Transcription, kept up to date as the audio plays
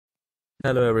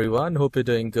Hello everyone, hope you're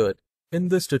doing good. In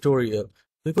this tutorial,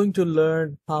 we're going to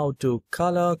learn how to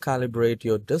color calibrate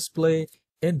your display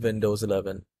in Windows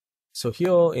 11. So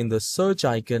here in the search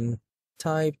icon,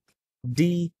 type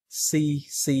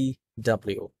DCCW.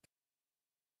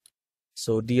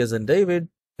 So D as in David,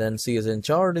 then C as in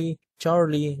Charlie,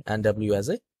 and W as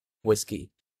a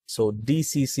whiskey. So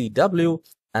DCCW,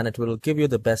 and it will give you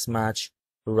the best match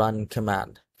run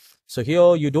command. So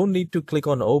here you don't need to click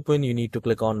on open, you need to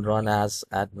click on run as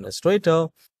administrator,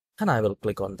 and I will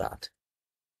click on that.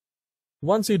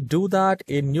 Once you do that,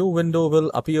 a new window will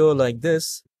appear like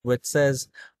this, which says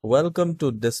welcome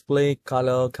to display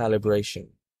color calibration.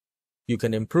 You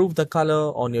can improve the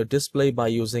color on your display by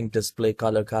using display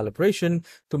color calibration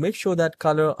to make sure that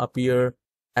color appear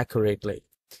accurately.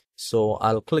 So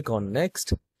I'll click on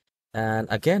next, and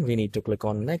again we need to click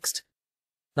on next.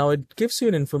 Now it gives you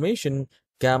an information: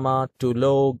 gamma to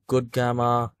low, good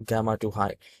gamma, gamma to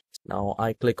high. Now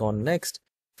I click on next.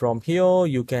 From here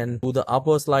you can do the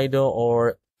upper slider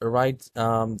or right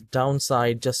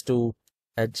downside just to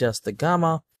adjust the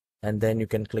gamma, and then you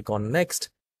can click on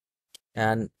next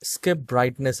and skip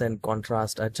brightness and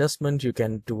contrast adjustment. You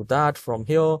can do that from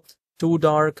here. Too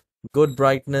dark, good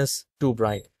brightness, too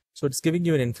bright. So it's giving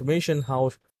you an information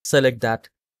how select that,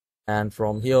 and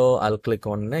from here I'll click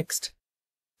on next,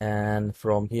 and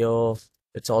from here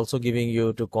it's also giving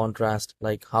you to contrast,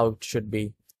 like how it should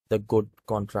be the good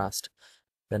contrast.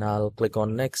 Then I'll click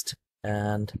on next,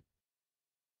 and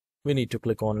we need to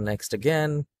click on next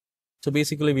again. So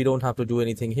basically we don't have to do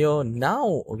anything here.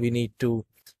 Now we need to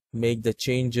make the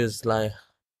changes, like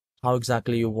how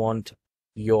exactly you want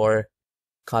your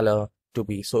color to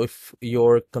be. So if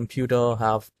your computer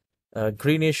have a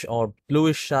greenish or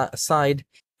bluish side,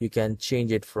 you can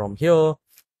change it from here,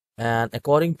 and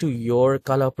according to your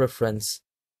color preference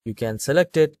you can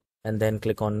select it and then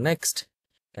click on next,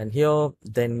 and here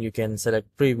then you can select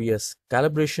previous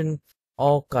calibration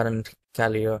or current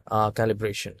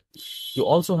calibration. You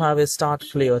also have a start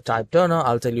clear type turner.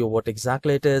 I'll tell you what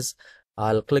exactly it is.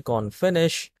 I'll click on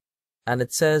finish, and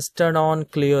it says turn on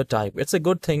clear type. It's a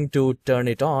good thing to turn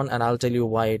it on, and I'll tell you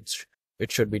why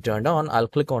it should be turned on. I'll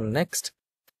click on next,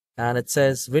 and it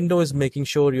says Windows is making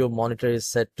sure your monitor is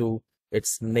set to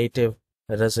its native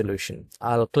resolution.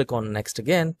 I'll click on next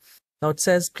again. Now it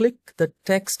says click the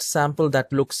text sample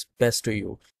that looks best to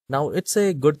you. Now it's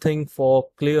a good thing for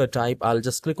clear type. I'll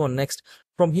just click on next.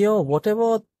 From here,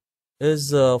 whatever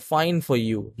is fine for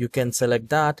you, you can select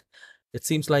that. It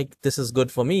seems like this is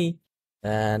good for me,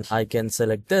 and I can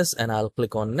select this, and I'll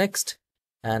click on next,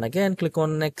 and again click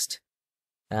on next,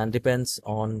 and depends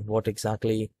on what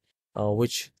exactly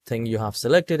which thing you have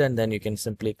selected, and then you can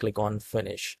simply click on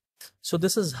finish. So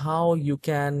this is how you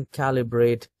can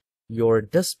calibrate your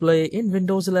display in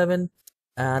Windows 11,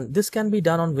 and this can be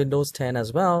done on Windows 10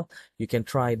 as well. You can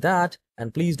try that,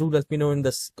 and please do let me know in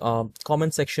this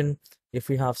comment section if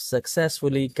you have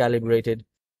successfully calibrated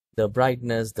the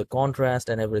brightness, the contrast,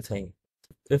 and everything.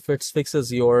 If it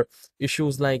fixes your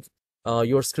issues like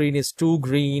your screen is too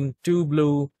green, too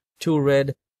blue, too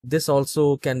red, this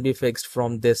also can be fixed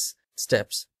from this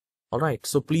steps. Alright,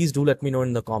 so please do let me know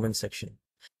in the comment section,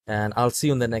 and I'll see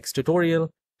you in the next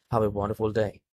tutorial. Have a wonderful day.